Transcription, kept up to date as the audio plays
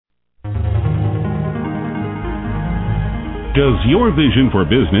Does your vision for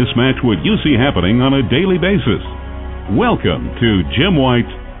business match what you see happening on a daily basis? Welcome to Jim White's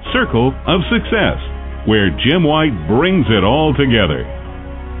Circle of Success, where Jim White brings it all together.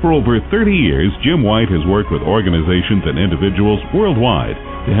 For over 30 years, Jim White has worked with organizations and individuals worldwide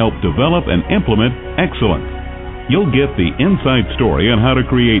to help develop and implement excellence. You'll get the inside story on how to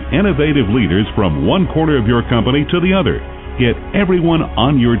create innovative leaders from one corner of your company to the other. Get everyone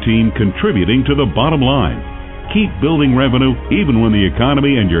on your team contributing to the bottom line. Keep building revenue even when the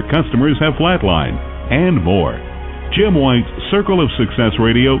economy and your customers have flatlined, and more. Jim White's Circle of Success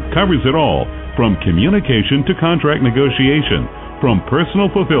Radio covers it all, from communication to contract negotiation, from personal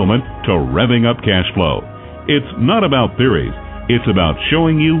fulfillment to revving up cash flow. It's not about theories. It's about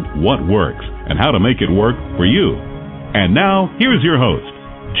showing you what works and how to make it work for you. And now, here's your host,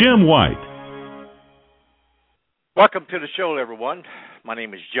 Jim White. Welcome to the show, everyone. My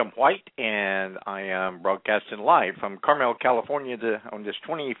name is Jim White, and I am broadcasting live from Carmel, California on this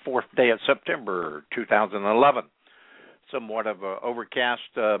 24th day of September 2011. Somewhat of an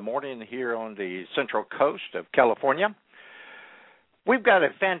overcast morning here on the central coast of California. We've got a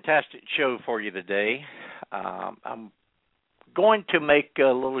fantastic show for you today. I'm going to make a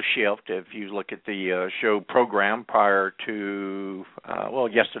little shift. If you look at the show program prior to,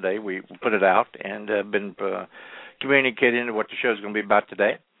 yesterday we put it out and been communicating what the show is going to be about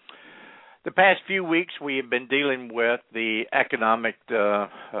today. The past few weeks we have been dealing with the economic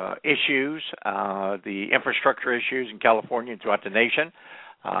issues, the infrastructure issues in California and throughout the nation,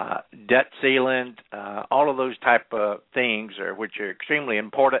 debt ceiling, all of those type of things, which are extremely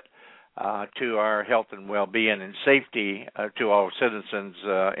important to our health and well-being and safety to all citizens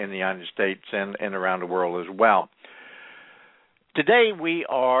in the United States and around the world as well. Today we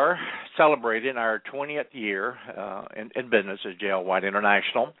are celebrating our 20th year in business as J.L. White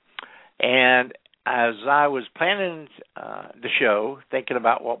International. And as I was planning the show, thinking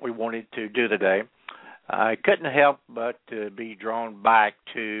about what we wanted to do today, I couldn't help but to be drawn back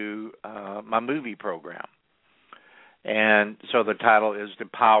to my movie program. And so the title is The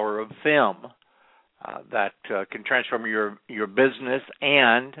Power of Film, that can transform your business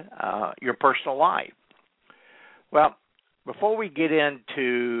and your personal life. Well, before we get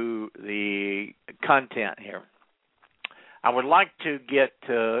into the content here, I would like to get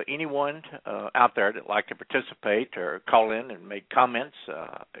anyone out there that'd like to participate or call in and make comments,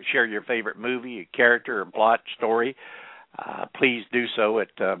 share your favorite movie, a character, or plot, story. Please do so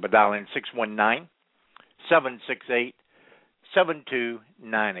at by dialing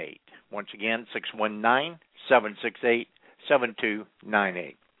 619-768-7298. Once again,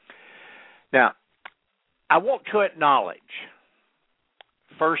 619-768-7298. Now, I want to acknowledge,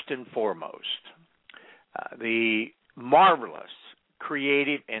 first and foremost, the marvelous,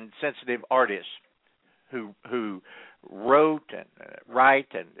 creative, and sensitive artists who wrote and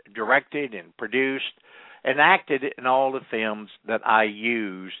write and directed and produced and acted in all the films that I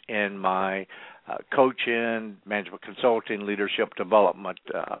use in my coaching, management consulting, leadership development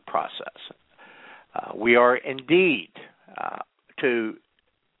process. We are indeed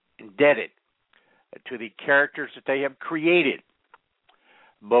indebted to the characters that they have created,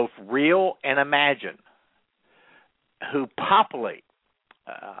 both real and imagined, who populate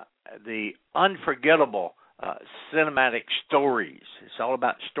the unforgettable cinematic stories. It's all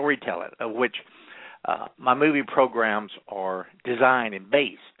about storytelling, of which my movie programs are designed and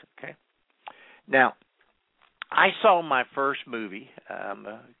based. Okay. Now, I saw my first movie,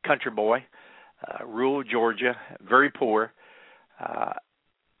 Country Boy, rural Georgia, very poor,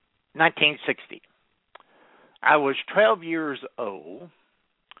 1960. I was 12 years old,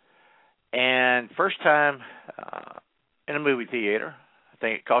 and first time in a movie theater. I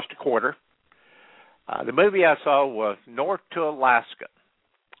think it cost $0.25. The movie I saw was North to Alaska,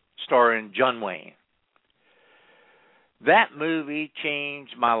 starring John Wayne. That movie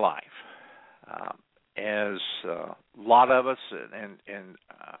changed my life. As a lot of us in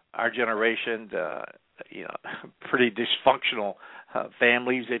our generation, pretty dysfunctional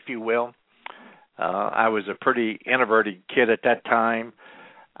families, if you will. I was a pretty introverted kid at that time,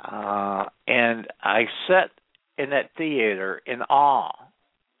 and I sat in that theater in awe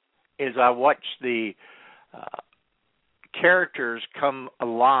as I watched the characters come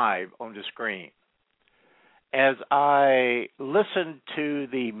alive on the screen. As I listened to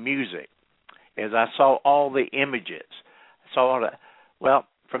the music, as I saw all the images,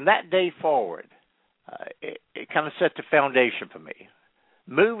 from that day forward, it kind of set the foundation for me.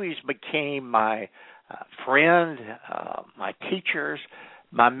 Movies became my friend, my teachers,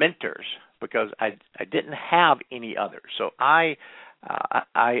 my mentors, because I didn't have any others. So I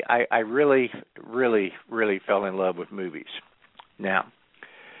I really, really, really fell in love with movies. Now,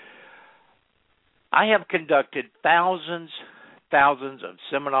 I have conducted thousands of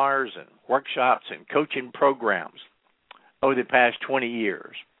seminars and workshops and coaching programs over the past 20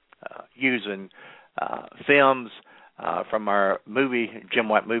 years using films from our Jim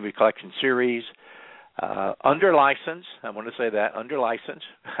White Movie Collection series, under license. I want to say that, under license.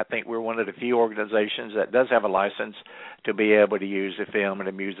 I think we're one of the few organizations that does have a license to be able to use the film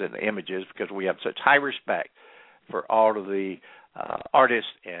and to use the images, because we have such high respect for all of the artists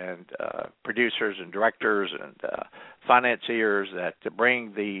and producers and directors and financiers that to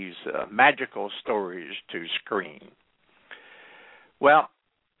bring these magical stories to screen. Well,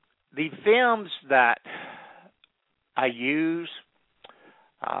 the films that I use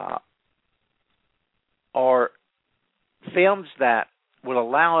are films that will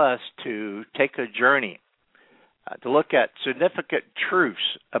allow us to take a journey to look at significant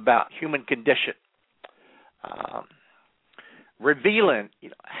truths about human condition, revealing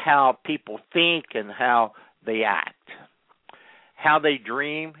how people think and how they act, how they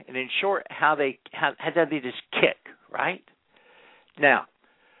dream, and in short, how they just kick, right? Now,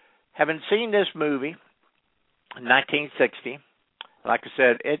 having seen this movie in 1960, like I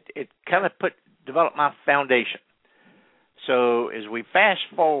said, it kind of developed my foundation. So as we fast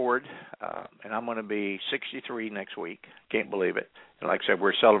forward, and I'm going to be 63 next week, can't believe it. And like I said,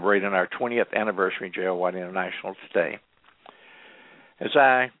 we're celebrating our 20th anniversary in J.L. White International today. As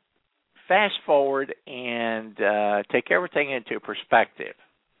I fast forward and take everything into perspective,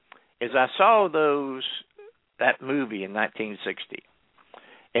 as I saw that movie in 1960,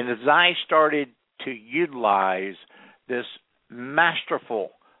 and as I started to utilize this masterful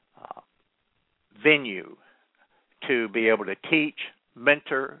venue to be able to teach,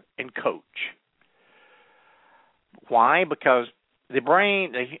 mentor, and coach. Why? Because the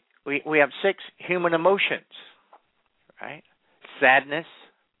brain, we have 6 human emotions, right? Sadness,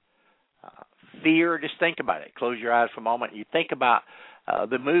 fear. Just think about it. Close your eyes for a moment. You think about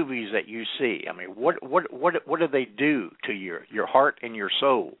the movies that you see. I mean, what do they do to your heart and your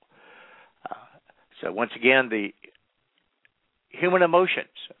soul? So once again, the human emotions,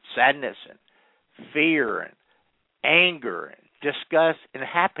 sadness and fear and anger and disgust and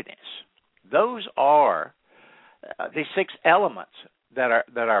happiness. Those are the 6 elements that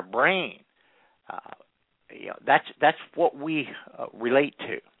our brain. That's what we relate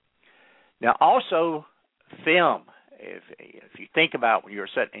to. Now, also film. If you think about when you're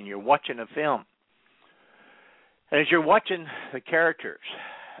sitting and you're watching a film, and as you're watching the characters,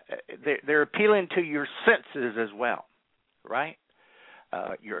 they're appealing to your senses as well, right?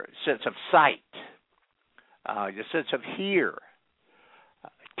 Your sense of sight, your sense of hear,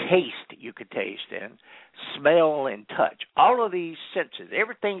 taste you could taste, and smell and touch. All of these senses,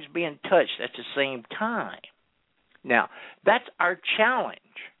 everything's being touched at the same time. Now, that's our challenge.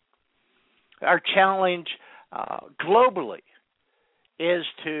 Our challenge globally is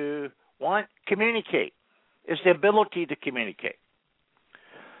to, communicate. It's the ability to communicate.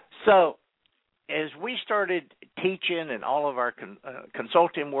 So, as we started teaching and all of our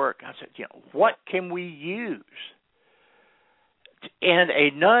consulting work, I said, what can we use in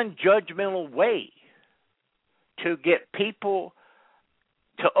a non-judgmental way to get people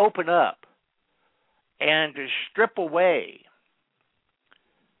to open up and to strip away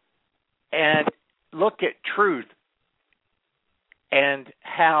and look at truth and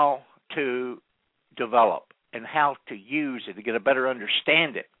how to develop and how to use it to get a better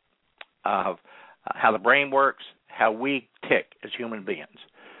understanding of how the brain works, how we tick as human beings.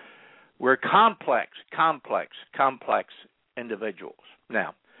 We're complex individuals.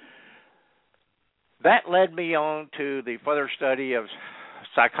 Now, that led me on to the further study of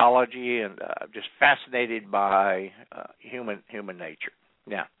psychology and just fascinated by human nature.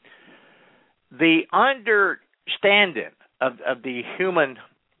 Now, the understanding of the human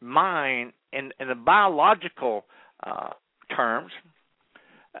mind in the biological terms,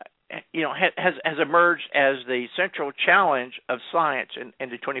 has emerged as the central challenge of science in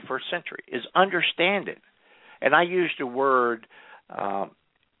the 21st century, is understanding. And I used the word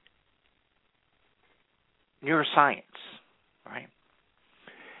neuroscience, right?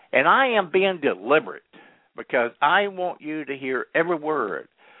 And I am being deliberate because I want you to hear every word.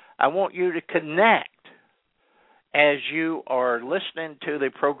 I want you to connect as you are listening to the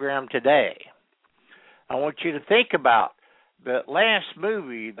program today. I want you to think about the last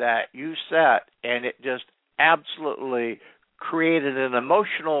movie that you sat and it just absolutely created an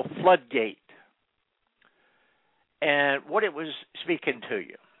emotional floodgate and what it was speaking to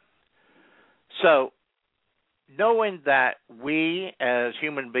you. So knowing that we as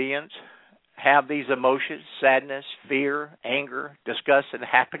human beings have these emotions, sadness, fear, anger, disgust, and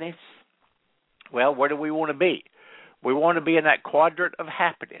happiness, well, where do we want to be? We want to be in that quadrant of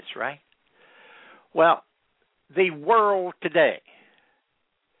happiness, right? Well, the world today,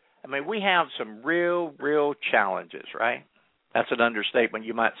 I mean, we have some real challenges, right? That's an understatement,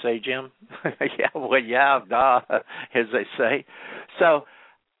 you might say, Jim. As they say. So,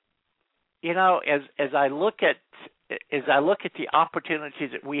 you know, as I look at the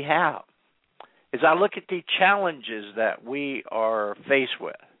opportunities that we have, as I look at the challenges that we are faced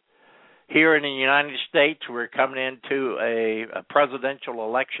with, here in the United States, we're coming into a presidential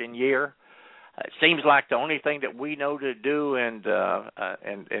election year. It seems like the only thing that we know to do in the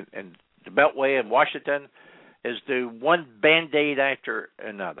Beltway in Washington is do one Band-Aid after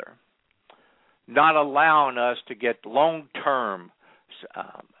another, not allowing us to get long-term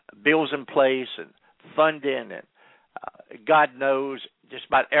bills in place and funding, and God knows just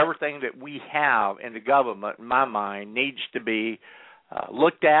about everything that we have in the government, in my mind, needs to be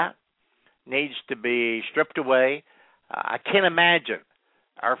looked at, needs to be stripped away. I can't imagine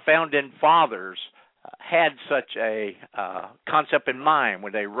our founding fathers had such a concept in mind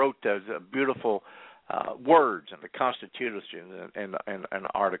when they wrote those beautiful words in the Constitution and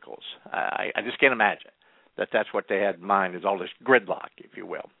articles. I just can't imagine that that's what they had in mind, is all this gridlock, if you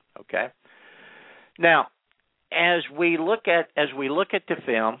will. Okay. Now, as we look at the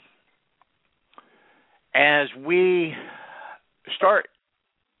film, as we start,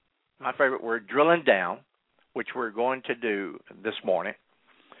 my favorite word, drilling down, which we're going to do this morning,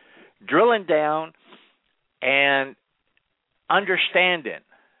 drilling down and understanding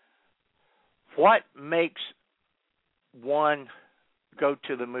what makes one go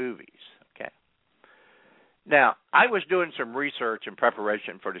to the movies. Okay. Now, I was doing some research in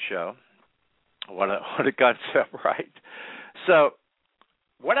preparation for the show. What a concept, right? So,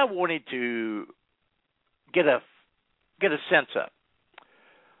 what I wanted to get a sense of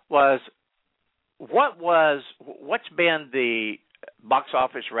was what's been the box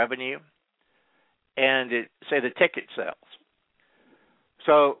office revenue and say the ticket sales.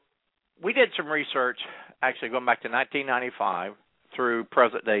 So we did some research, actually going back to 1995 through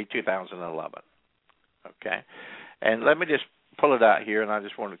present day 2011. Okay, and let me just pull it out here, and I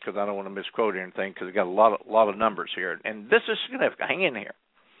just wanted, because I don't want to misquote anything, because I got a lot of numbers here, and this is going to hang in here.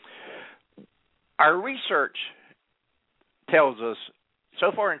 Our research tells us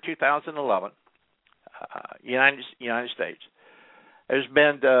so far in 2011, United States, there's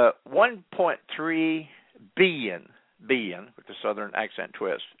been 1.3 billion with the Southern accent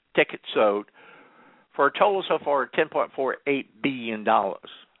twist tickets sold for a total so far of $10.48 billion.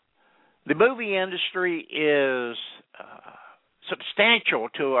 The movie industry is substantial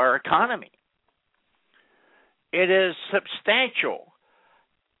to our economy. It is substantial,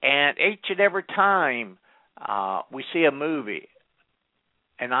 and each and every time we see a movie,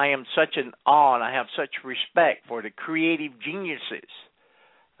 and I am such in awe, and I have such respect for the creative geniuses.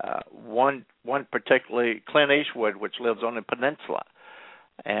 One particularly, Clint Eastwood, which lives on the peninsula,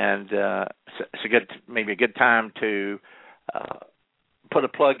 and it's maybe a good time to put a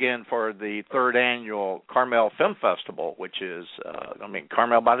plug in for the third annual Carmel Film Festival, which is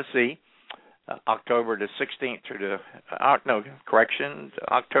Carmel by the Sea, October the 16th through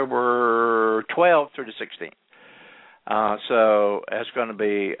October 12th through the 16th. So it's going to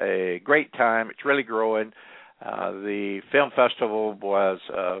be a great time. It's really growing. The film festival was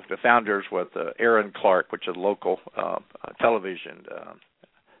the founders with Aaron Clark, which is a local television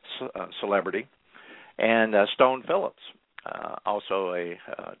celebrity, and Stone Phillips, also a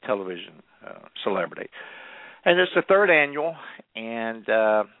television celebrity. And it's the third annual, and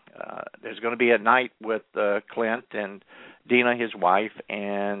there's going to be a night with Clint and Dina, his wife,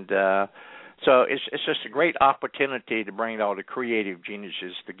 and so it's just a great opportunity to bring all the creative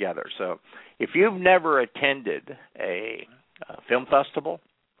geniuses together. So if you've never attended a film festival,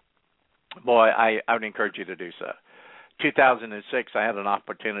 boy, I would encourage you to do so. 2006, I had an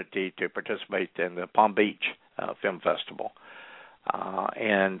opportunity to participate in the Palm Beach Film Festival,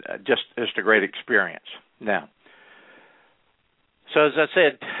 and just a great experience. Now, so as I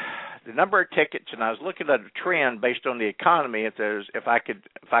said, the number of tickets, and I was looking at a trend based on the economy. If I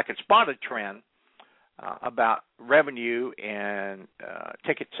could spot a trend about revenue and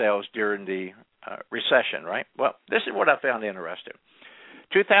ticket sales during the recession, right? Well, this is what I found interesting.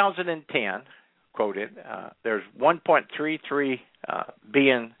 2010, quoted, there's 1.33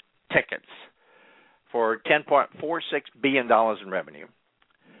 billion tickets for $10.46 billion in revenue.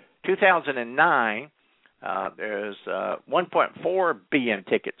 2009. There's 1.4 billion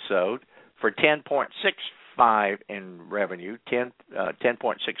tickets sold for $10.65 10.65 in revenue,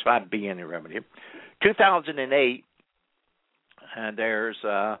 10.65 billion in revenue. 2008, there's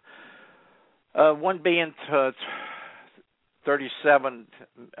 1 billion to 37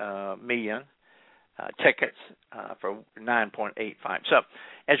 million tickets for 9.85. So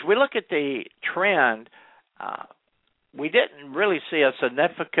as we look at the trend, we didn't really see a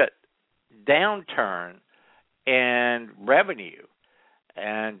significant downturn in revenue.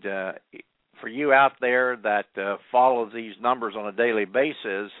 And for you out there that follow these numbers on a daily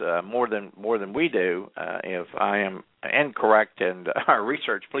basis more than we do, if I am incorrect in our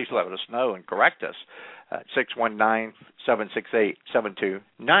research, please let us know and correct us.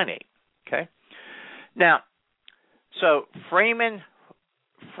 619-768-7298. Okay. Now, so framing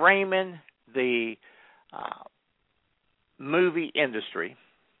the movie industry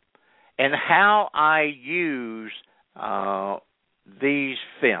and how I use these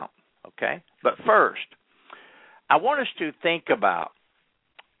films. Okay, but first, I want us to think about,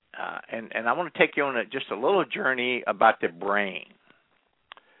 and I want to take you on just a little journey about the brain.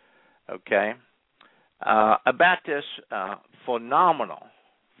 Okay, about this phenomenal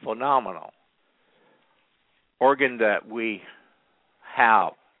organ that we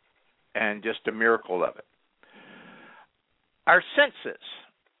have, and just a miracle of it. Our senses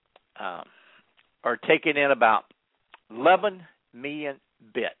are taking in about 11 million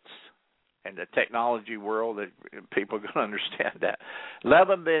bits. In the technology world, that people are going to understand that.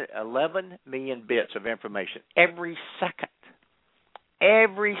 11 million bits of information every second.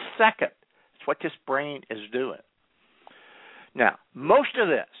 Every second. That's what this brain is doing. Now, most of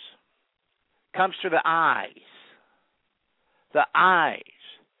this comes through the eyes. The eyes,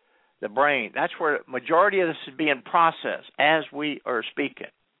 the brain. That's where the majority of this is being processed as we are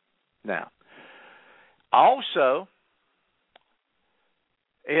speaking. Now, also,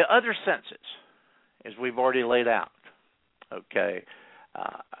 other senses, as we've already laid out, okay,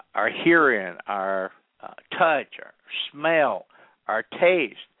 our hearing, our touch, our smell, our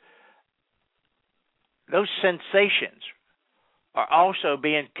taste, those sensations are also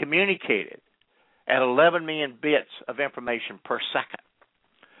being communicated at 11 million bits of information per second.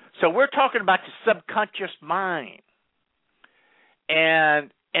 So we're talking about the subconscious mind.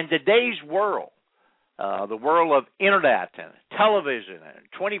 And in today's world, the world of internet and television and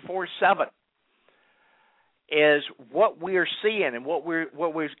 24/7 is what we are seeing and what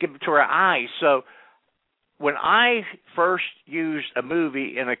we're giving to our eyes. So when I first used a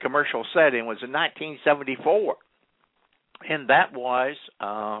movie in a commercial setting was in 1974, and that was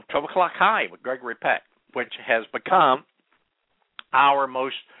 12 O'Clock High with Gregory Peck, which has become our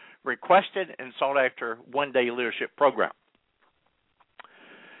most requested and sought after one-day leadership program.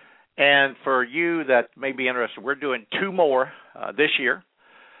 And for you that may be interested, we're doing 2 more this year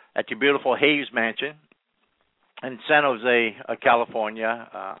at the beautiful Hayes Mansion in San Jose, California.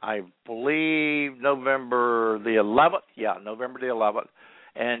 I believe November the 11th. Yeah, November the 11th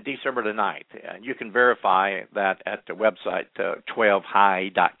and December the 9th. And you can verify that at the website,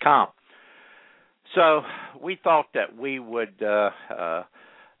 12high.com. So we thought that we would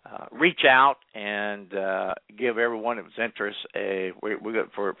reach out and give everyone that was interested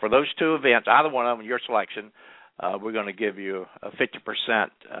for those 2 events, either one of them, your selection, we're going to give you a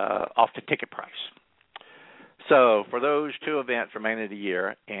 50% off the ticket price. So for those 2 events remaining of the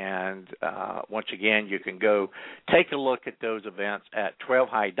year, and once again, you can go take a look at those events at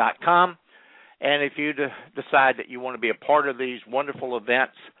 12high.com. And if you decide that you want to be a part of these wonderful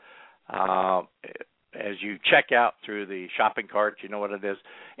events, as you check out through the shopping cart, you know what it is.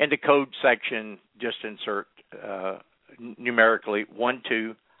 In the code section, just insert numerically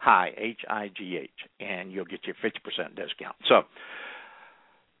 12HIGH, HIGH, and you'll get your 50% discount. So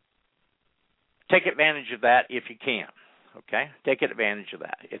take advantage of that if you can. Okay, take advantage of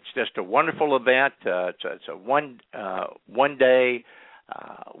that. It's just a wonderful event. It's a one day.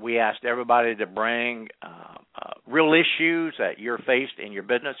 We asked everybody to bring real issues that you're faced in your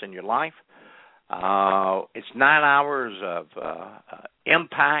business and your life. It's 9 hours of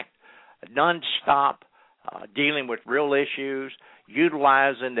impact, nonstop, dealing with real issues,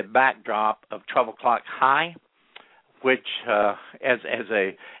 utilizing the backdrop of 12 O'Clock High, which as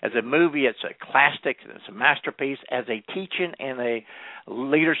a movie, it's a classic, it's a masterpiece. As a teaching and a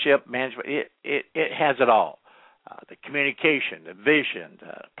leadership management, it has it all. The communication, the vision,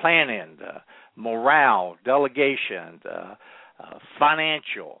 the planning, the morale, delegation,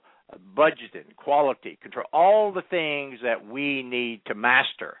 financial, budgeting, quality control, all the things that we need to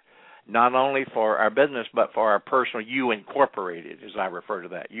master, not only for our business, but for our personal You Incorporated, as I refer to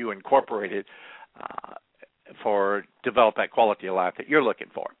that, You Incorporated, for develop that quality of life that you're looking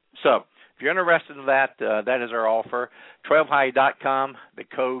for. So if you're interested in that, that is our offer. 12high.com, the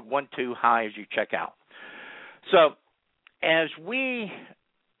code 12high as you check out. So as we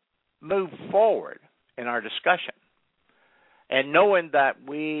move forward in our discussion, and knowing that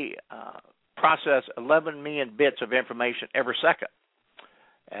we process 11 million bits of information every second,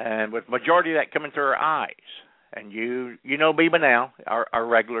 and with majority of that coming through our eyes, and you know me by now, our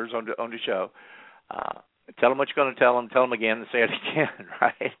regulars on the show, tell them what you're going to tell them again, and say it again,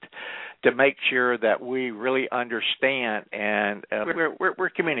 right? To make sure that we really understand and we're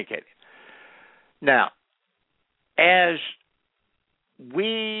communicating. Now, as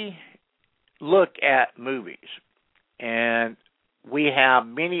we look at movies, and we have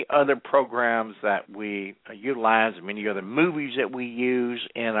many other programs that we utilize, many other movies that we use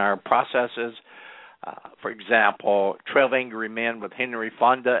in our processes. For example, 12 Angry Men with Henry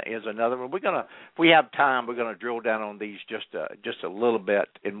Fonda is another one. If we have time, we're going to drill down on these just a little bit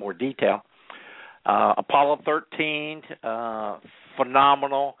in more detail. Apollo 13,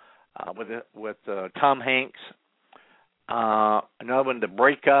 phenomenal, with Tom Hanks. Another one, The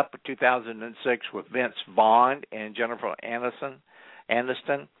Breakup, 2006, with Vince Vaughn and Jennifer Aniston.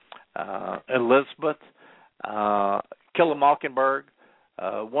 Elizabeth, Kill a Mockingbird,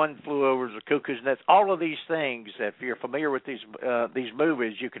 One Flew Over the Cuckoo's Nest. All of these things, if you're familiar with these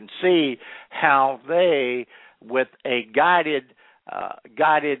movies, you can see how they, with a guided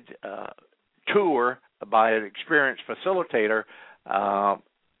tour by an experienced facilitator,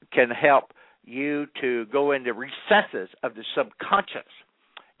 can help you to go into recesses of the subconscious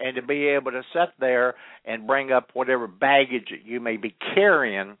and to be able to sit there and bring up whatever baggage that you may be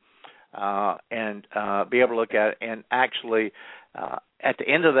carrying and be able to look at it. And actually, at the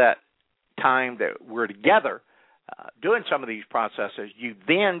end of that time that we're together doing some of these processes, you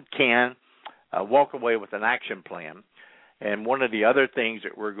then can walk away with an action plan. And one of the other things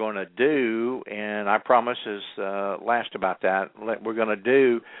that we're going to do, and I promise is last about that, we're going to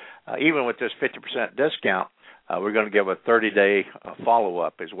do, even with this 50% discount, we're going to give a 30-day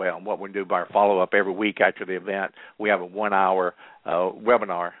follow-up as well. And what we do by our follow-up every week after the event, we have a 1-hour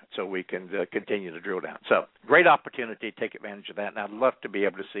webinar so we can continue to drill down. So great opportunity to take advantage of that, and I'd love to be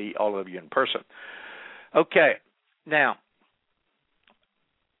able to see all of you in person. Okay, now,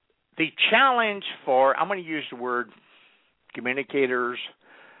 the challenge for, I'm going to use the word communicators,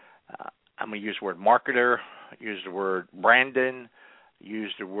 I'm going to use the word marketer, use the word Brandon,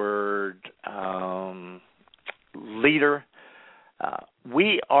 use the word leader.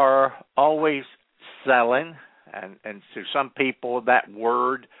 We are always selling, and to some people that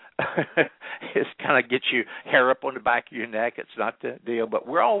word is kind of gets you hair up on the back of your neck. It's not the deal, but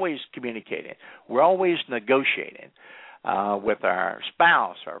we're always communicating. We're always negotiating with our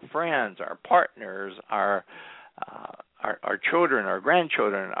spouse, our friends, our partners, our children, our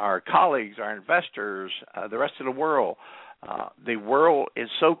grandchildren, our colleagues, our investors, the rest of the world. The world is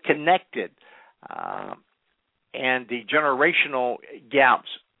so connected, and the generational gaps,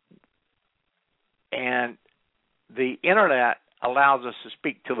 and the internet allows us to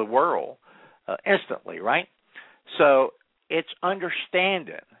speak to the world instantly, right? So it's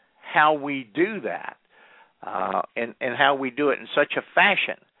understanding how we do that and how we do it in such a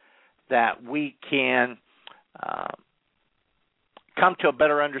fashion that we can come to a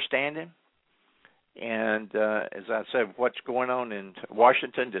better understanding. And as I said, what's going on in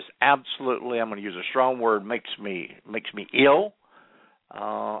Washington just absolutely, I'm going to use a strong word, makes me ill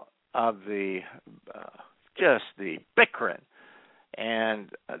of the just the bickering and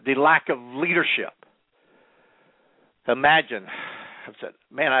the lack of leadership. Imagine, I said,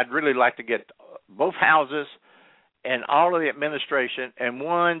 man, I'd really like to get both houses and all of the administration in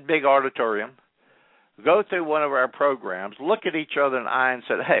one big auditorium, go through one of our programs, look at each other in the eye and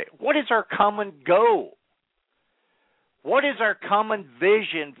say, hey, what is our common goal? What is our common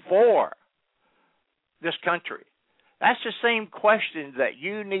vision for this country? That's the same question that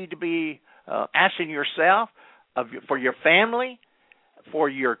you need to be asking yourself for your family, for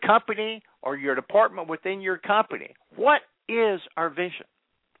your company, or your department within your company. What is our vision?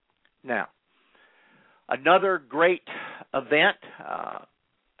 Now, another great event,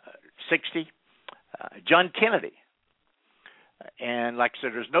 60, John Kennedy. And like I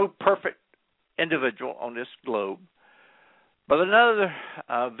said, there's no perfect individual on this globe. But another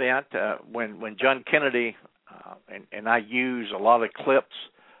event, when John Kennedy, and I use a lot of clips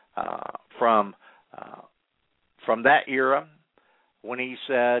from that era, when he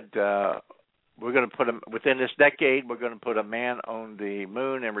said, we're going to put him, within this decade, we're going to put a man on the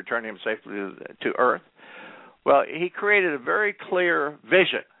moon and return him safely to Earth. Well, he created a very clear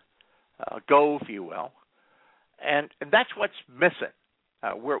vision, goal, if you will, and that's what's missing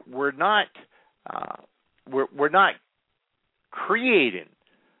We're not creating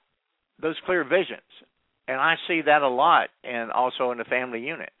those clear visions, and I see that a lot, and also in the family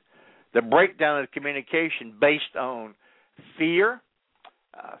unit. The breakdown of communication based on fear,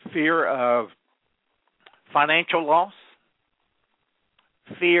 fear of financial loss,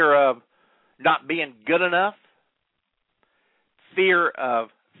 fear of not being good enough, fear of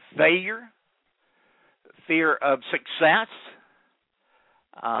failure, fear of success.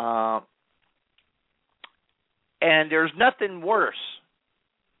 And there's nothing worse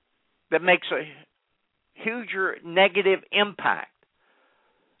that makes a huger negative impact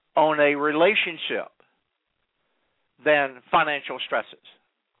on a relationship than financial stresses.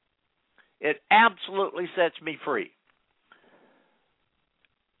 It absolutely sets me free.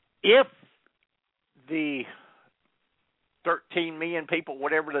 If the 13 million people,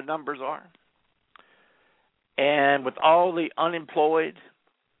 whatever the numbers are, and with all the unemployed,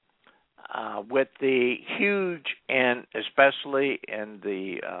 with the huge, and especially in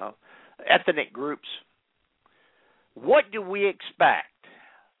the ethnic groups, what do we expect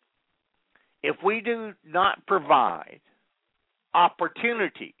if we do not provide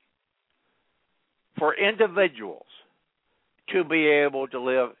opportunity for individuals to be able to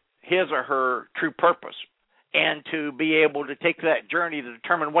live his or her true purpose and to be able to take that journey to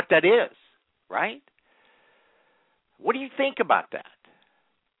determine what that is, right? What do you think about that?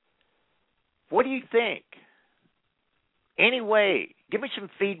 What do you think? Anyway, give me some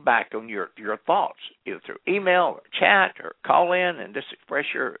feedback on your thoughts, either through email or chat or call in and just express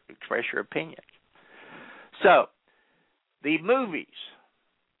your opinion. So, the movies,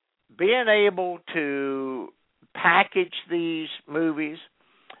 being able to package these movies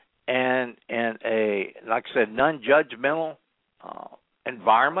and in a, like I said, non-judgmental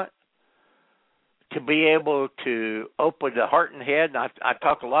environment, to be able to open the heart and head. And I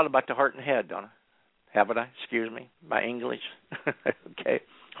talk a lot about the heart and head, don't I? Haven't I? Excuse me, my English. Okay,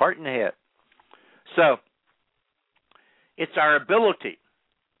 heart and head. So, it's our ability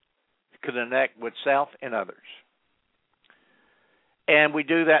to connect with self and others. And we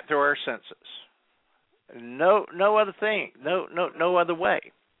do that through our senses. No other thing. No other way.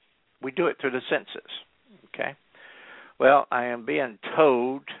 We do it through the senses. Okay. Well, I am being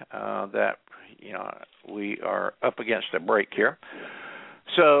told that we are up against a break here.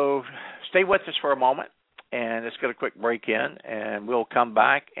 So stay with us for a moment, and let's get a quick break in, and we'll come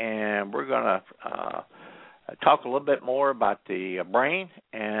back, and we're going to talk a little bit more about the brain,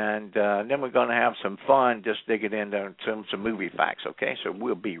 and then we're going to have some fun just digging into some movie facts, okay? So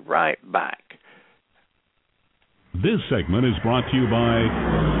we'll be right back. This segment is brought to you by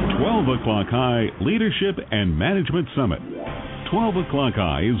 12 O'Clock High Leadership and Management Summit. 12 O'Clock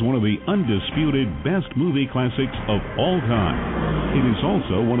High is one of the undisputed best movie classics of all time. It is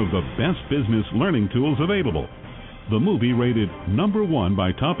also one of the best business learning tools available. The movie rated #1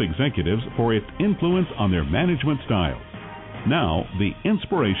 by top executives for its influence on their management style. Now, the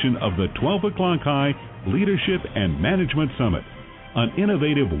inspiration of the 12 O'Clock High Leadership and Management Summit, an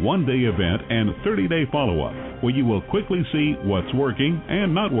innovative one-day event and 30-day follow-up where you will quickly see what's working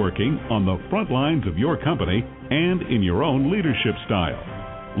and not working on the front lines of your company and in your own leadership style.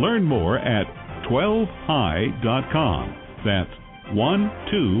 Learn more at 12high.com. That's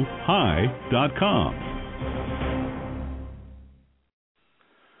 12high.com.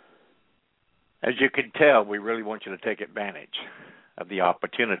 As you can tell, we really want you to take advantage of the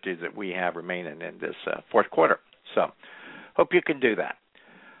opportunities that we have remaining in this fourth quarter. So, hope you can do that.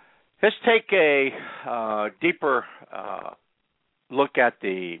 Let's take a deeper look at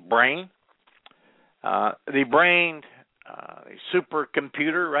the brain. The brain, a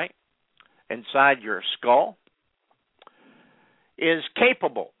supercomputer, right, inside your skull, is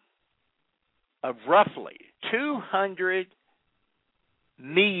capable of roughly 200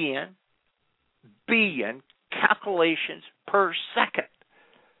 billion calculations per second.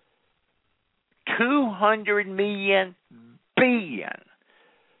 200 million billion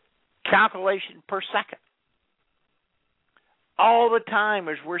calculation per second. All the time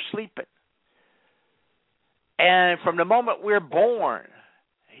as we're sleeping. And from the moment we're born,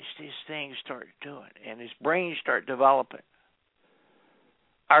 these things start doing, and his brain start developing.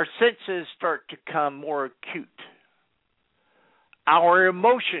 Our senses start to become more acute. Our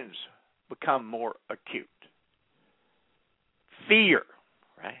emotions become more acute. Fear,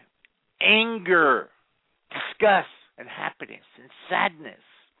 right? Anger, disgust, and happiness, and sadness.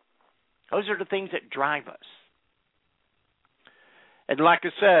 Those are the things that drive us. And like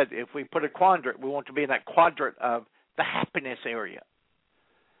I said, if we put a quadrant, we want to be in that quadrant of the happiness area.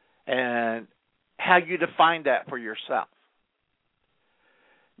 And how you define that for yourself.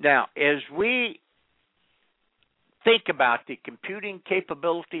 Now, as we think about the computing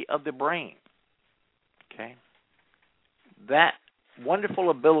capability of the brain, okay, that wonderful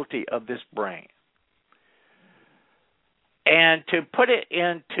ability of this brain, and to put it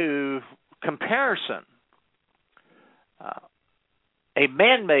into comparison, a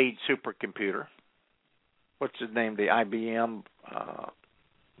man-made supercomputer, what's his name, the IBM,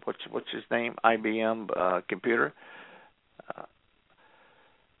 what's his name, IBM computer,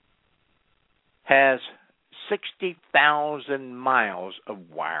 has 60,000 miles of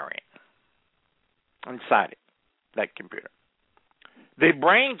wiring inside it, that computer. The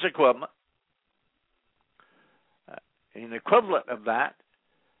brain's equivalent, an equivalent of that,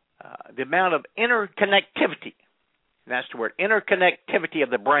 the amount of interconnectivity, and that's the word, interconnectivity of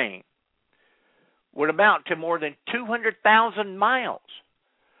the brain, would amount to more than 200,000 miles.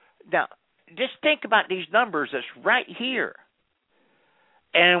 Now, just think about these numbers that's right here.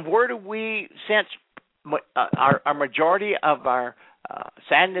 And where do we sense our majority of our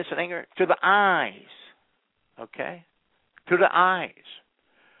sadness and anger? To the eyes, okay? To the eyes.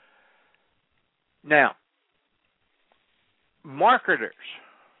 Now, marketers,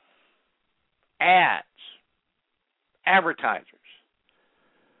 ads, advertisers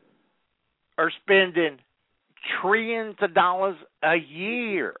are spending trillions of dollars a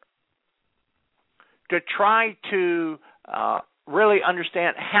year to try to really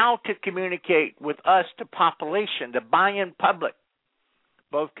understand how to communicate with us, the population, the buy-in public,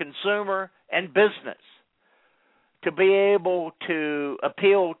 both consumer and business, to be able to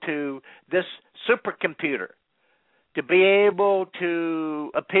appeal to this supercomputer, to be able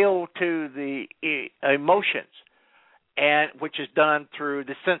to appeal to the emotions, and which is done through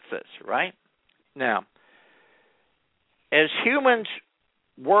the senses, right? Now, as humans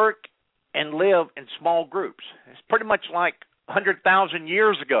work and live in small groups, it's pretty much like 100,000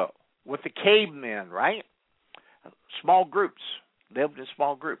 years ago with the cavemen, right? Small groups, lived in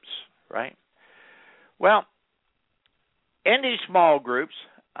small groups, right? Well, in these small groups,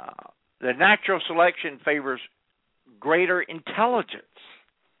 the natural selection favors greater intelligence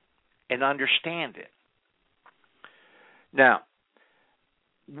and understanding. Now,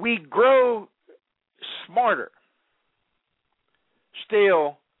 we grow smarter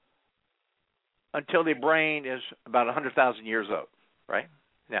still until the brain is about 100,000 years old, right?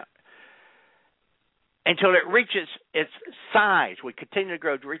 Now, until it reaches its size, we continue to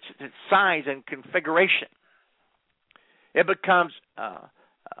grow to reach its size and configuration. It becomes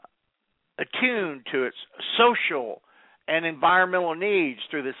attuned to its social and environmental needs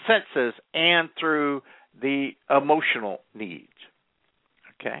through the senses and through the emotional needs.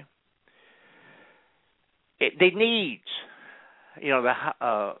 Okay? The needs,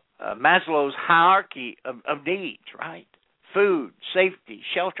 the Maslow's hierarchy of needs, right? Food, safety,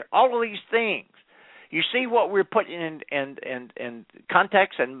 shelter, all of these things. You see what we're putting in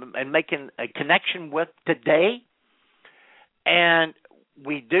context and making a connection with today? And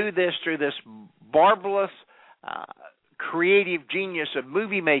we do this through this marvelous creative genius of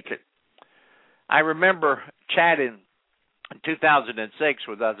movie making. I remember chatting in 2006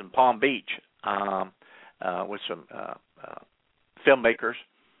 when I was in Palm Beach with some filmmakers,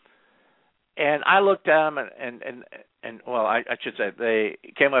 and I looked at them and I should say they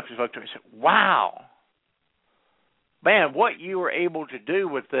came up and spoke to me and said, "Wow, man, what you were able to do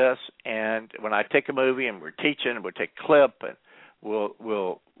with this!" And when I take a movie and we're teaching, we'll take a clip and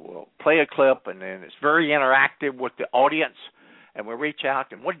we'll play a clip, and then it's very interactive with the audience, and we reach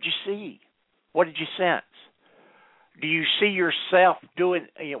out and, what did you see? What did you sense? Do you see yourself doing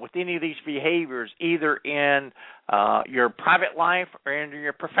with any of these behaviors, either in your private life or in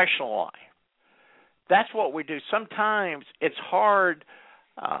your professional life? That's what we do. Sometimes it's hard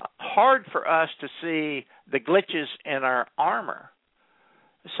for us to see the glitches in our armor.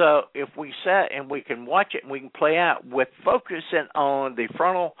 So if we set and we can watch it and we can play out with focusing on the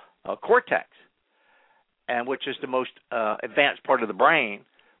frontal cortex, and which is the most advanced part of the brain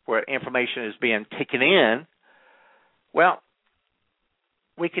where information is being taken in, well,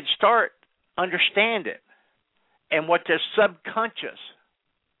 we can start understanding and what the subconscious.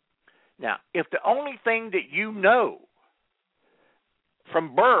 Now, if the only thing that you know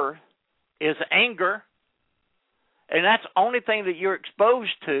from birth is anger, and that's the only thing that you're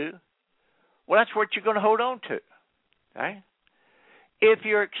exposed to, well, that's what you're going to hold on to, right? If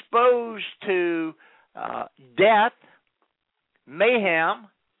you're exposed to death, mayhem,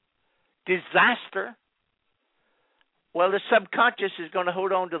 disaster, well, the subconscious is going to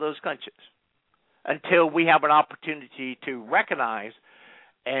hold on to those conscious until we have an opportunity to recognize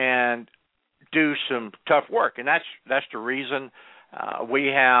and do some tough work. And that's the reason We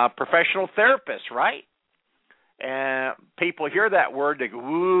have professional therapists, right? And people hear that word, they go,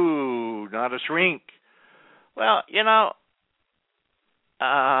 ooh, not a shrink. Well,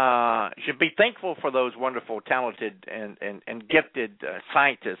 should be thankful for those wonderful, talented, and gifted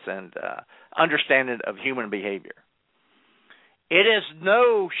scientists and understanding of human behavior. It is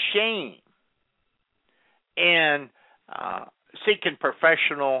no shame in seeking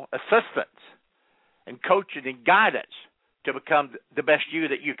professional assistance and coaching and guidance to become the best you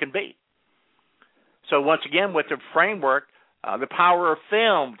that you can be. So once again, with the framework, the power of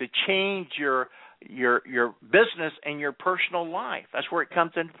film to change your business and your personal life. That's where it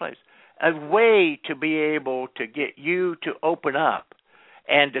comes into place. A way to be able to get you to open up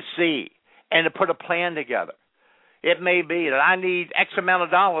and to see and to put a plan together. It may be that I need X amount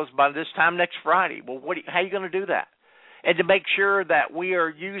of dollars by this time next Friday. Well, how are you going to do that? And to make sure that we are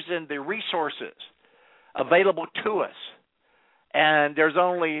using the resources available to us. And there's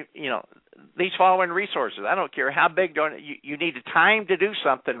only, these following resources. I don't care how big you need the time to do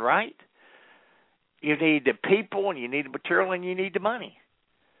something, right? You need the people, and you need the material, and you need the money.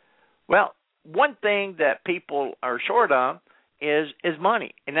 Well, one thing that people are short of is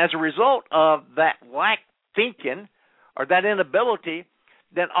money. And as a result of that lack thinking or that inability,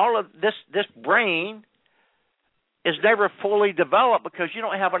 then all of this brain is never fully developed because you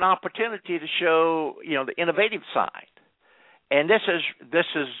don't have an opportunity to show, the innovative side. And this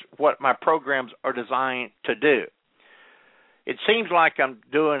is what my programs are designed to do. It seems like I'm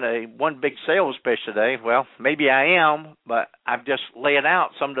doing a one big sales pitch today. Well, maybe I am, but I'm just laying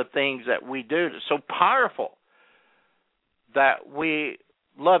out some of the things that we do that's so powerful that we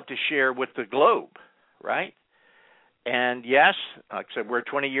love to share with the globe, right? And yes, like I said, we're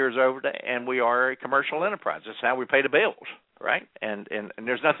 20 years old, and we are a commercial enterprise. That's how we pay the bills, right? And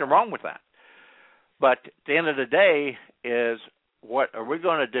there's nothing wrong with that. But at the end of the day is, what are we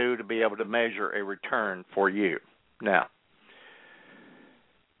going to do to be able to measure a return for you? Now,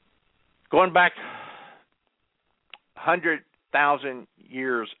 going back 100,000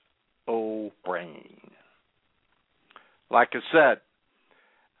 years old brain. Like I said,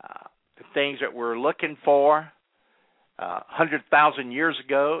 the things that we're looking for 100,000 years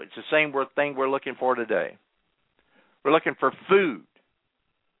ago, it's the same thing we're looking for today. We're looking for food.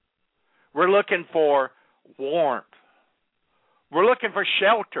 We're looking for warmth. We're looking for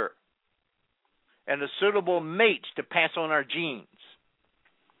shelter and the suitable mates to pass on our genes.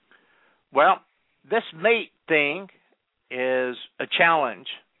 Well, this mate thing is a challenge.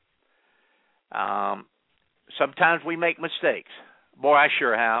 Sometimes we make mistakes. Boy, I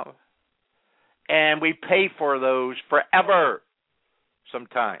sure have. And we pay for those forever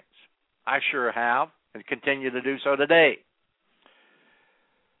sometimes. I sure have and continue to do so today.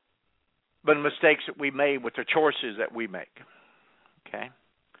 But the mistakes that we made with the choices that we make. Okay?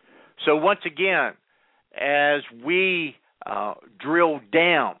 So once again, as we drill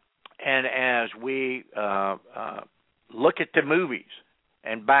down and as we look at the movies,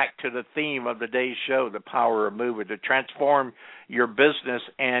 and back to the theme of today's show, the power of moving to transform your business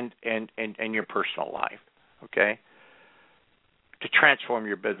and your personal life, okay? To transform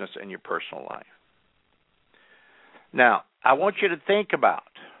your business and your personal life. Now, I want you to think about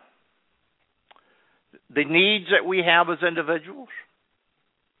the needs that we have as individuals,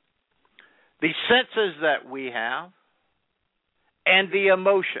 the senses that we have, and the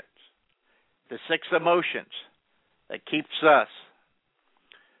emotions, the 6 emotions that keeps us.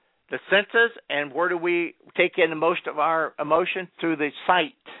 The senses, and where do we take in most of our emotion? Through the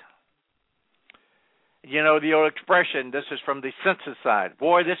sight. You know the old expression, this is from the senses side.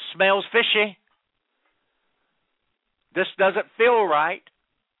 Boy, this smells fishy. This doesn't feel right.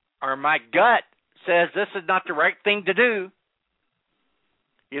 Or my gut says this is not the right thing to do.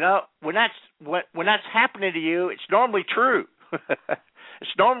 You know, when that's happening to you, it's normally true.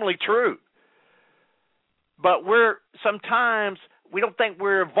 It's normally true. But sometimes we don't think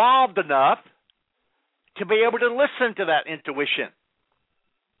we're evolved enough to be able to listen to that intuition.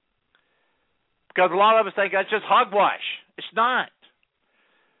 Because a lot of us think that's just hogwash. It's not.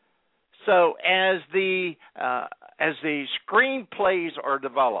 So as the screenplays are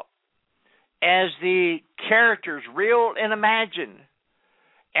developed, as the characters real and imagined,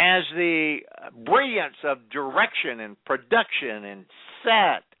 as the brilliance of direction and production and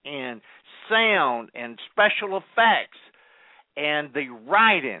set and sound and special effects and the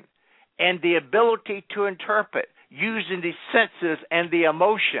writing and the ability to interpret using the senses and the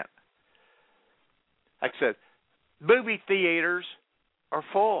emotion. Like I said, movie theaters are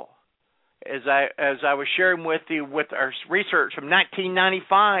full. As I was sharing with you with our research from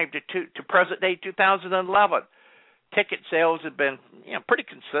 1995 to present day 2011, ticket sales have been, pretty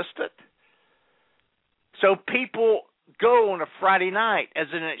consistent. So people go on a Friday night as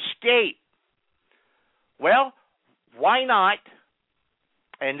an escape. Well, why not?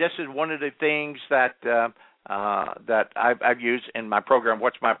 And this is one of the things that I've used in my program,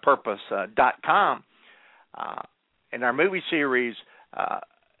 what'smypurpose.com. In our movie series,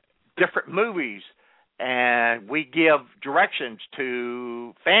 different movies, and we give directions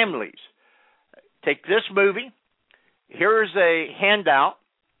to families. Take this movie. Here's a handout.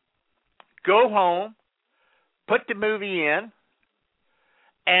 Go home, put the movie in,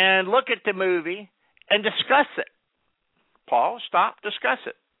 and look at the movie and discuss it. Pause, stop, discuss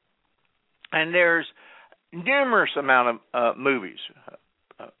it. And there's numerous amount of movies,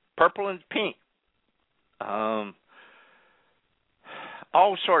 purple and pink,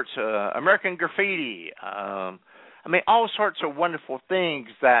 all sorts of American Graffiti. All sorts of wonderful things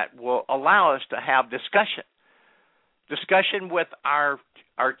that will allow us to have discussion with our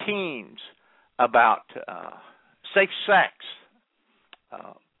teens about safe sex,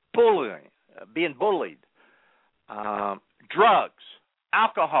 bullying, being bullied, drugs,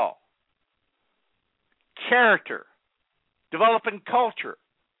 alcohol, character, developing culture.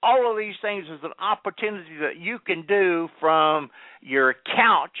 All of these things is an opportunity that you can do from your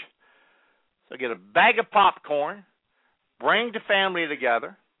couch. So get a bag of popcorn, bring the family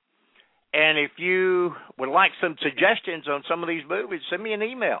together, and if you would like some suggestions on some of these movies, send me an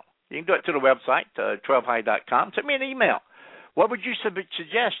email. You can do it to the website, 12high.com. Send me an email. What would you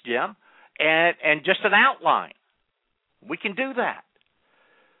suggest, Jim? And just an outline. We can do that.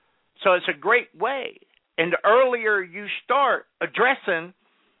 So it's a great way. And the earlier you start addressing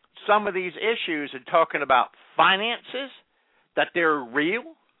some of these issues and talking about finances, that they're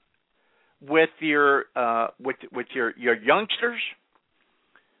real with your youngsters,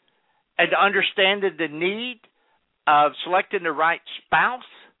 and understanding the need of selecting the right spouse,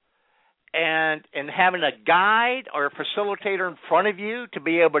 and having a guide or a facilitator in front of you to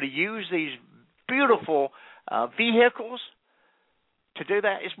be able to use these beautiful vehicles to do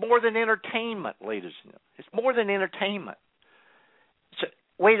that. It's more than entertainment, ladies and gentlemen. It's more than entertainment. It's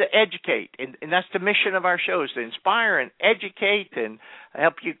a way to educate, and that's the mission of our show, is to inspire and educate and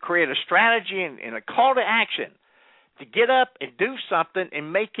help you create a strategy and a call to action to get up and do something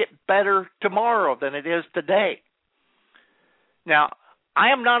and make it better tomorrow than it is today. Now,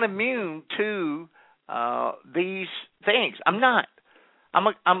 I am not immune to these things. I'm not. I'm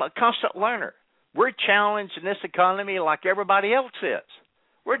a constant learner. We're challenged in this economy like everybody else is.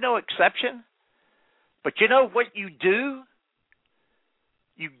 We're no exception. But you know what you do?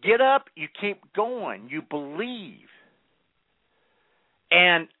 You get up, you keep going, you believe.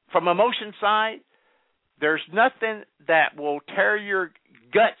 And from emotion side, there's nothing that will tear your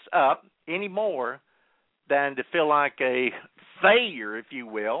guts up anymore than to feel like a failure, if you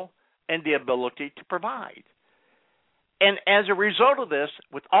will, and the ability to provide. And as a result of this,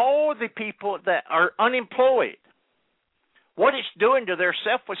 with all the people that are unemployed, what it's doing to their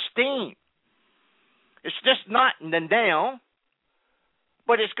self-esteem, it's just knocking them down,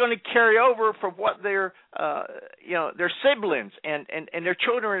 but it's going to carry over for what their siblings and their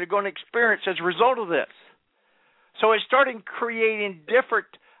children are going to experience as a result of this. So it's starting creating different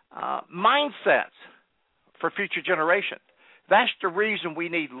mindsets for future generations. That's the reason we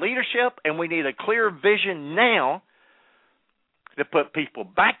need leadership, and we need a clear vision now to put people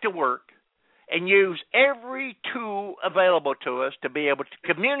back to work and use every tool available to us to be able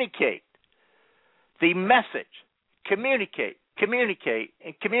to communicate the message, communicate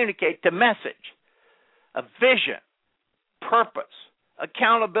the message of vision, purpose,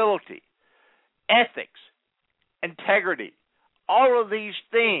 accountability, ethics, integrity. All of these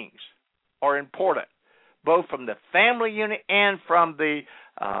things are important, both from the family unit and from the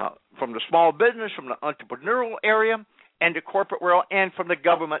small business, from the entrepreneurial area, and the corporate world, and from the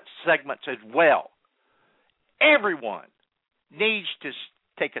government segments as well. Everyone needs to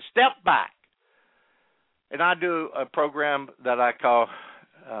take a step back. And I do a program that I call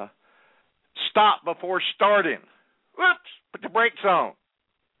Stop Before Starting. Whoops, put the brakes on.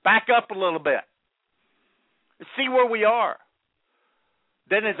 Back up a little bit. See where we are.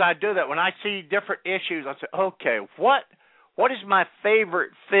 Then as I do that, when I see different issues, I say, okay, what is my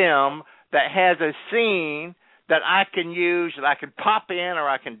favorite film that has a scene that I can use, that I can pop in, or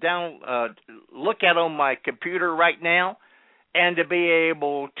I can look at on my computer right now, and to be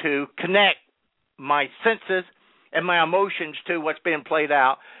able to connect my senses and my emotions to what's being played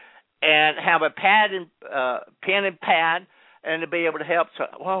out, and have a pen and pad, and to be able to help. So,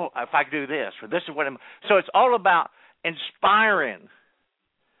 well, if I do this, or this is what I'm. So it's all about inspiring,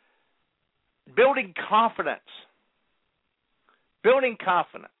 building confidence, building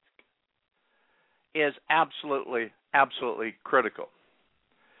confidence is absolutely, absolutely critical.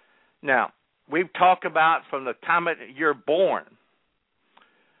 Now, we've talked about from the time that you're born,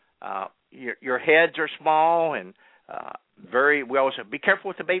 your heads are small and we always say, be careful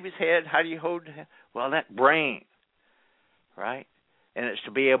with the baby's head. How do you hold it? Well, that brain, right? And it's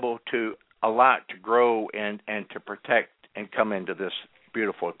to be able to allow it to grow and to protect and come into this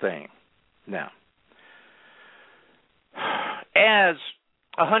beautiful thing. Now, as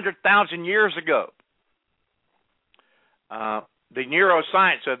 100,000 years ago, the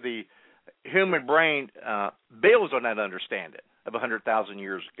neuroscience of the human brain builds on that understanding of 100,000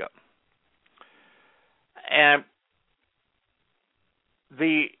 years ago. And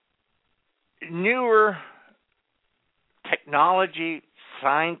the newer technology,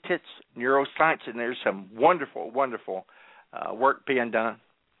 scientists, neuroscience, and there's some wonderful, wonderful work being done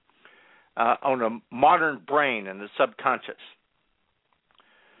on the modern brain and the subconscious.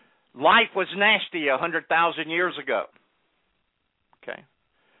 Life was nasty 100,000 years ago. Okay,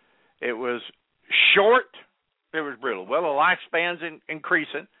 it was short. It was brutal. Well, the lifespan's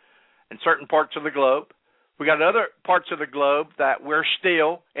increasing in certain parts of the globe. We got other parts of the globe that we're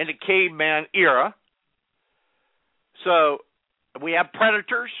still in the caveman era. So we have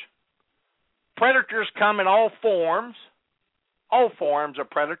predators. Predators come in all forms of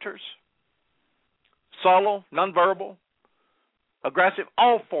predators. Subtle, nonverbal, aggressive,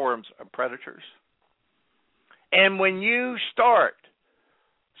 all forms of predators. And when you start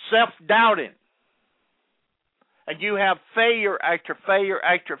self-doubting and you have failure after failure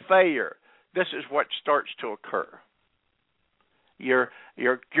after failure, this is what starts to occur. Your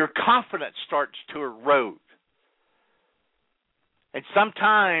confidence starts to erode. And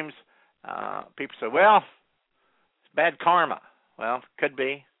sometimes people say, well, it's bad karma. Well, could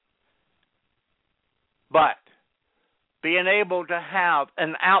be. But being able to have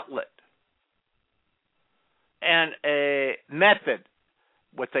an outlet and a method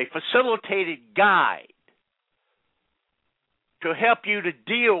with a facilitated guide to help you to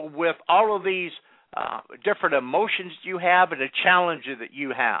deal with all of these different emotions you have and the challenges that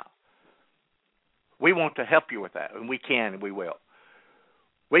you have. We want to help you with that, and we can and we will.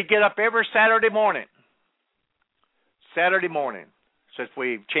 We get up every Saturday morning, since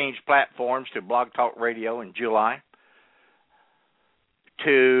we've changed platforms to Blog Talk Radio in July,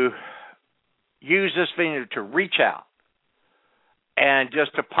 to use this venue to reach out and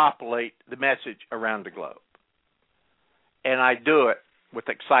just to populate the message around the globe. And I do it with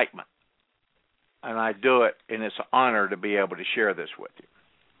excitement. And I do it, and it's an honor to be able to share this with you.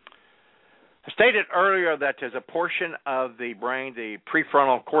 I stated earlier that there's a portion of the brain, the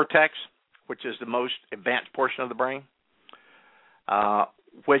prefrontal cortex, which is the most advanced portion of the brain,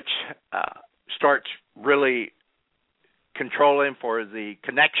 which starts really controlling for the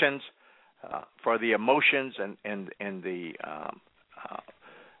connections, for the emotions and the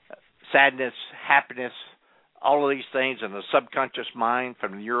sadness, happiness, all of these things in the subconscious mind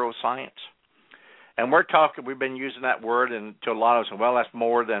from neuroscience. And we've been using that word and to a lot of us, well, that's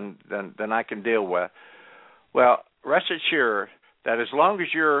more than I can deal with. Well, rest assured that as long as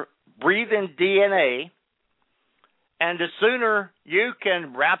you're breathing DNA, and the sooner you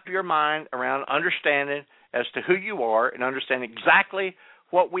can wrap your mind around understanding as to who you are and understand exactly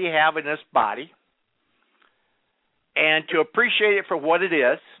what we have in this body, and to appreciate it for what it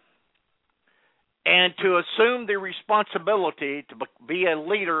is, and to assume the responsibility to be a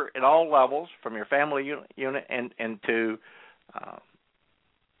leader at all levels, from your family unit and to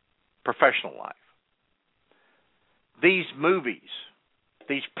professional life. These movies,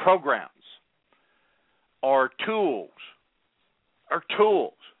 these programs are tools.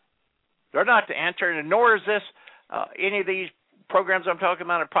 They're not the answer, and nor is this any of these programs I'm talking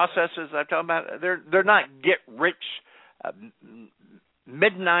about and processes I'm talking about. They're not get-rich,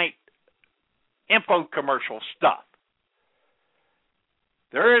 midnight info commercial stuff.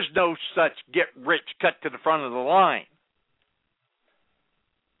 There is no such get-rich cut to the front of the line.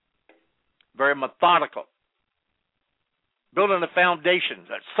 Very methodical. Building a foundation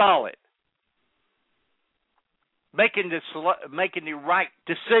that's solid. Making the right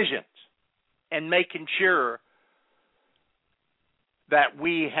decisions and making sure that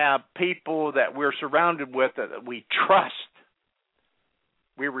we have people that we're surrounded with that we trust,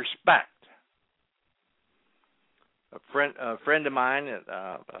 we respect. A friend of mine,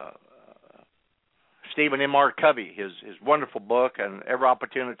 Stephen M.R. Covey, his wonderful book, and every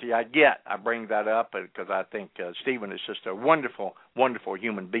opportunity I get, I bring that up because I think Stephen is just a wonderful, wonderful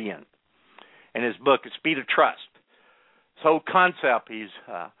human being. And his book is Speed of Trust. This whole concept, he's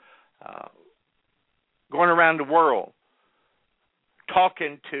going around the world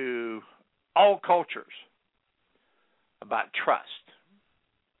talking to all cultures about trust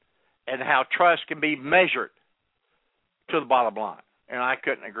and how trust can be measured to the bottom line. And I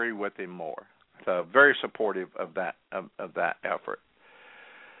couldn't agree with him more. So very supportive of that effort.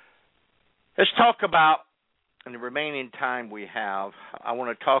 Let's talk about, in the remaining time we have, I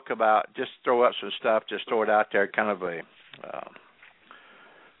want to talk about, just throw up some stuff, just throw it out there, kind of a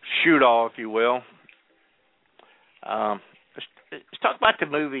shoot-all, if you will. Let's talk about the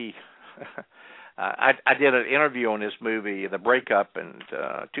movie. I did an interview on this movie, The Breakup, in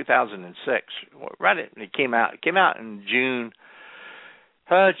 2006. Right, it came out. It came out in June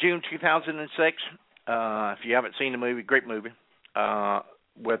 2006. If you haven't seen the movie, great movie,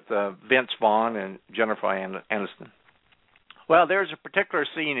 with Vince Vaughn and Jennifer Aniston. Well, there's a particular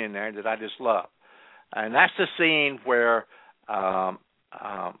scene in there that I just love, and that's the scene where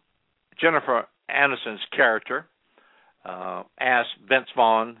Jennifer Aniston's character asked Vince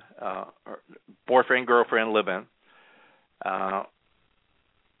Vaughn, her boyfriend, girlfriend, live-in,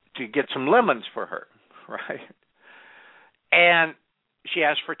 to get some lemons for her, right? And she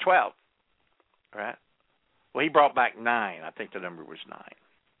asked for 12, right? Well, he brought back 9. I think the number was 9.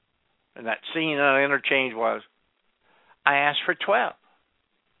 And that scene interchange was, I asked for 12,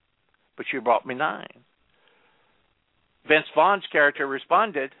 but you brought me 9. Vince Vaughn's character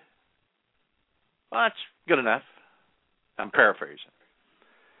responded, well, that's good enough. I'm paraphrasing.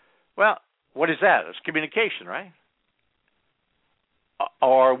 Well, what is that? It's communication, right?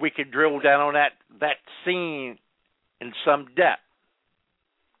 Or we could drill down on that scene in some depth.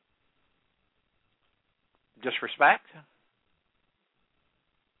 Disrespect?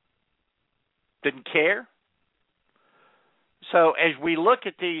 Didn't care? So as we look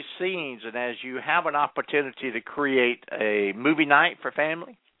at these scenes and as you have an opportunity to create a movie night for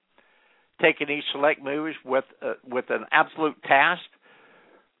family, taking these select movies with an absolute task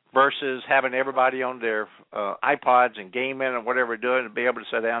versus having everybody on their iPods and gaming and whatever they're doing, to be able to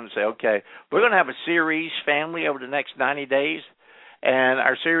sit down and say, okay, we're going to have a series, family, over the next 90 days, and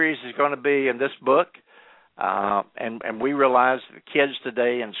our series is going to be in this book. And we realize the kids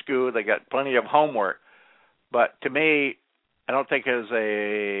today in school, they got plenty of homework. But to me, I don't think there's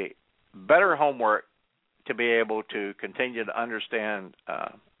a better homework to be able to continue to understand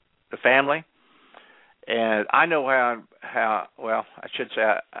the family. And I know how well, I should say,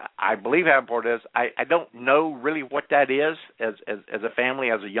 I believe how important it is. I don't know really what that is as a family,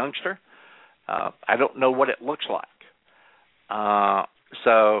 as a youngster. I don't know what it looks like.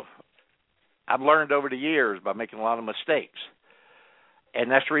 So I've learned over the years by making a lot of mistakes. And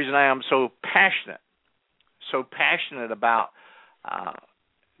that's the reason I am so passionate about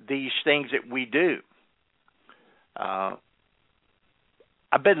these things that we do.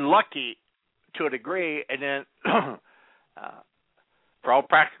 I've been lucky to a degree, and then for all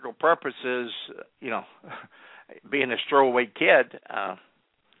practical purposes, being a throwaway kid, I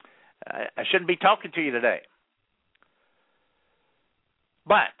shouldn't be talking to you today.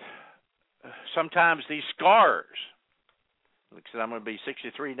 But sometimes these scars, like I said, I'm going to be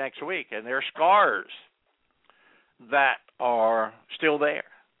 63 next week, and there are scars that are still there.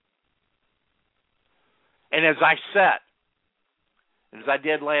 And as I sat, as I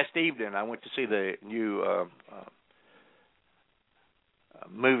did last evening, I went to see the new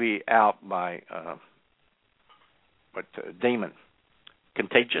movie out by Damon,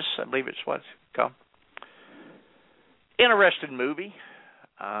 Contagious, I believe it's what it's called. Interesting movie,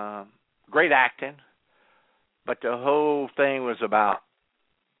 great acting, but the whole thing was about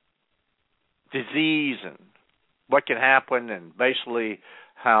disease and what can happen, and basically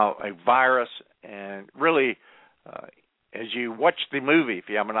how a virus, and really, as you watch the movie, if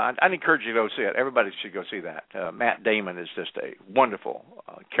you haven't, I'd encourage you to go see it. Everybody should go see that. Matt Damon is just a wonderful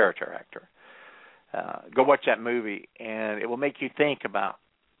character actor. Go watch that movie, and it will make you think about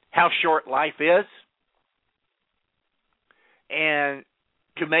how short life is, and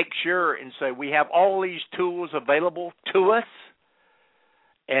to make sure and say we have all these tools available to us,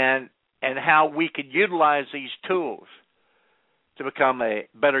 and how we could utilize these tools to become a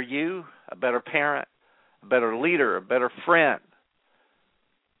better you, a better parent, a better leader, a better friend,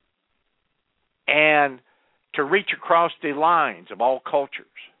 and to reach across the lines of all cultures.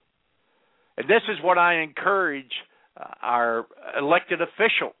 And this is what I encourage our elected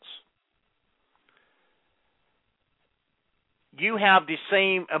officials. You have the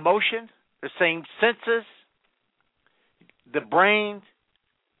same emotion, the same senses, the brain.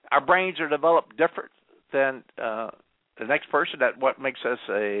 Our brains are developed different than the next person. That's what makes us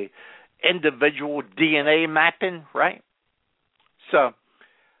a individual DNA mapping, right? So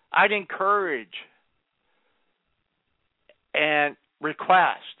I'd encourage and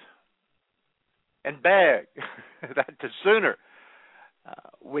request and beg that the sooner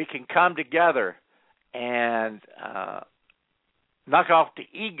we can come together and knock off the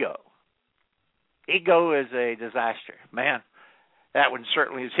ego. Ego is a disaster. Man, that one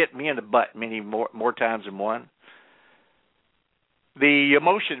certainly has hit me in the butt many more times than one. The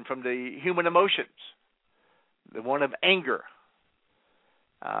emotion from the human emotions, the one of anger.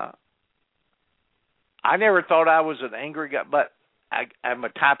 I never thought I was an angry guy, but I'm a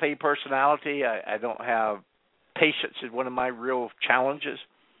type A personality. I don't have patience is one of my real challenges.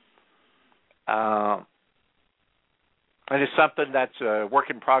 And it's something that's a work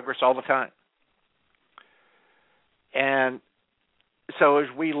in progress all the time. And so as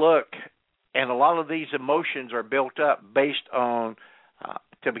we look, and a lot of these emotions are built up based on,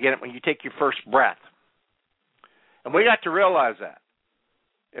 to begin it, when you take your first breath. And we got to realize that.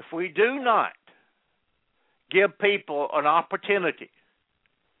 If we do not give people an opportunity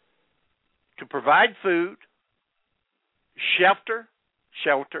to provide food, shelter,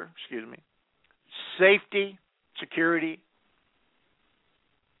 safety, security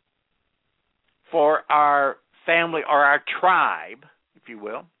for our family or our tribe, if you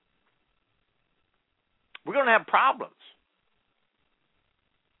will, we're going to have problems.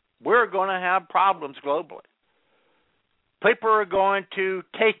 We're going to have problems globally. People are going to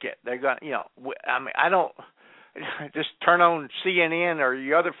take it. They're going, I don't just turn on CNN or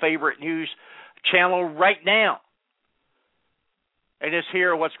your other favorite news channel right now and just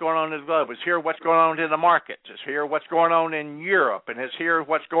hear what's going on in the globe. It's hear what's going on in the markets. It's hear what's going on in Europe, and it's hear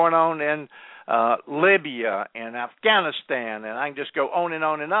what's going on in Libya and Afghanistan, and I can just go on and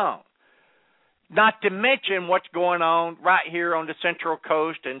on and on. Not to mention what's going on right here on the Central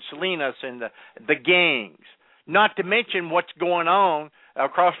Coast and Salinas and the gangs. Not to mention what's going on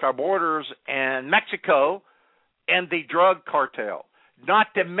across our borders and Mexico and the drug cartel. Not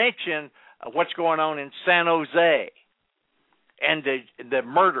to mention what's going on in San Jose and the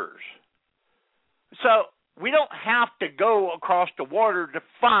murders. So we don't have to go across the water to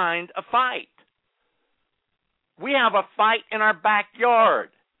find a fight. We have a fight in our backyard.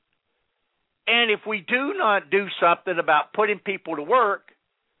 And if we do not do something about putting people to work,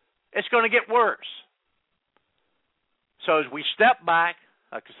 it's going to get worse. So as we step back,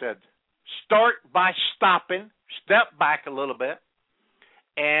 like I said, start by stopping, step back a little bit,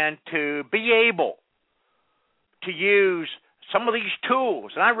 and to be able to use some of these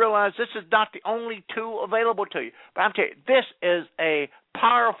tools. And I realize this is not the only tool available to you, but I'm telling you, this is a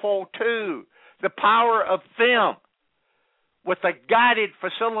powerful tool, the power of film with a guided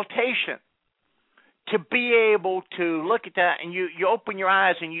facilitation. To be able to look at that and you open your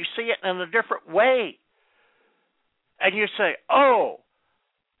eyes and you see it in a different way. And you say, oh,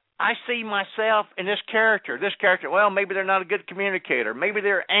 I see myself in this character. This character, well, maybe they're not a good communicator. Maybe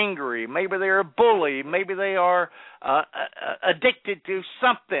they're angry. Maybe they're a bully. Maybe they are addicted to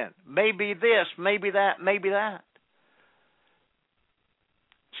something. Maybe this, maybe that, maybe that.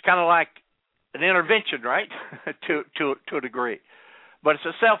 It's kind of like an intervention, right? to a degree. But it's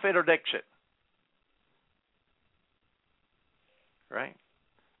a self-interdiction. Right?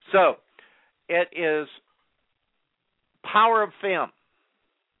 So, it is power of film.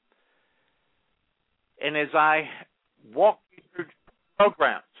 And as I walk through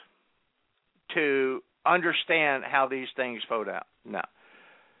programs to understand how these things fold out. Now,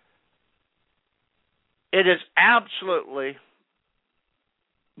 it is absolutely,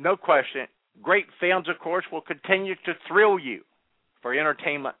 no question, great films, of course, will continue to thrill you for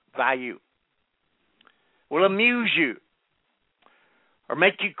entertainment value, will amuse you, or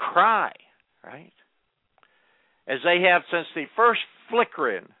make you cry, right? As they have since the first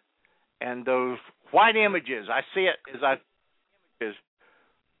flickering and those white images, I see it as images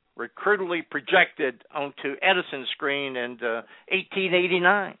were crudely projected onto Edison's screen in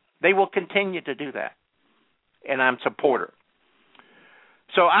 1889. They will continue to do that, and I'm a supporter.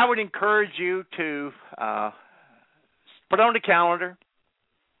 So I would encourage you to put on the calendar,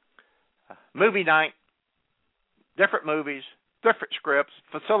 movie night, different movies, different scripts,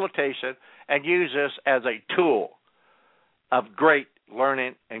 facilitation, and use this as a tool of great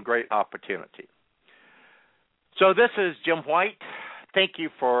learning and great opportunity. So this is Jim White. Thank you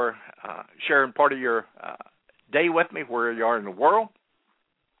for sharing part of your day with me where you are in the world.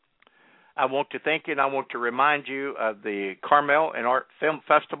 I want to thank you, and I want to remind you of the Carmel and Art Film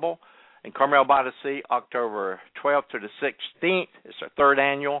Festival in Carmel by the Sea, October 12th to the 16th. It's our third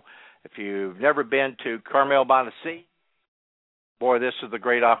annual. If you've never been to Carmel by the Sea, boy, this is a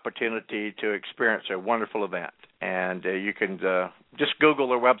great opportunity to experience a wonderful event. And you can just Google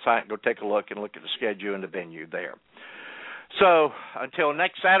their website and go take a look and look at the schedule and the venue there. So until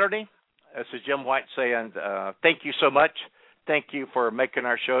next Saturday, this is Jim White saying thank you so much. Thank you for making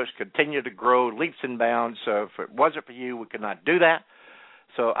our shows continue to grow leaps and bounds. So if it wasn't for you, we could not do that.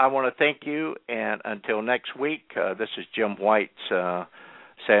 So I want to thank you, and until next week, this is Jim White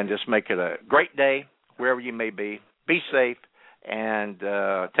saying just make it a great day wherever you may be. Be safe, and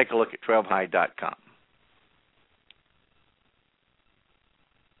take a look at 12high.com.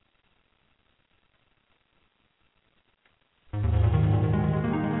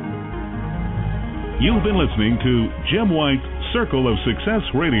 You've been listening to Jim White's Circle of Success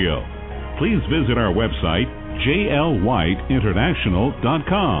Radio. Please visit our website,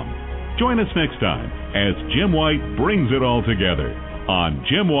 jlwhiteinternational.com. Join us next time as Jim White brings it all together on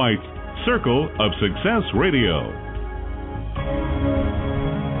Jim White's Circle of Success Radio.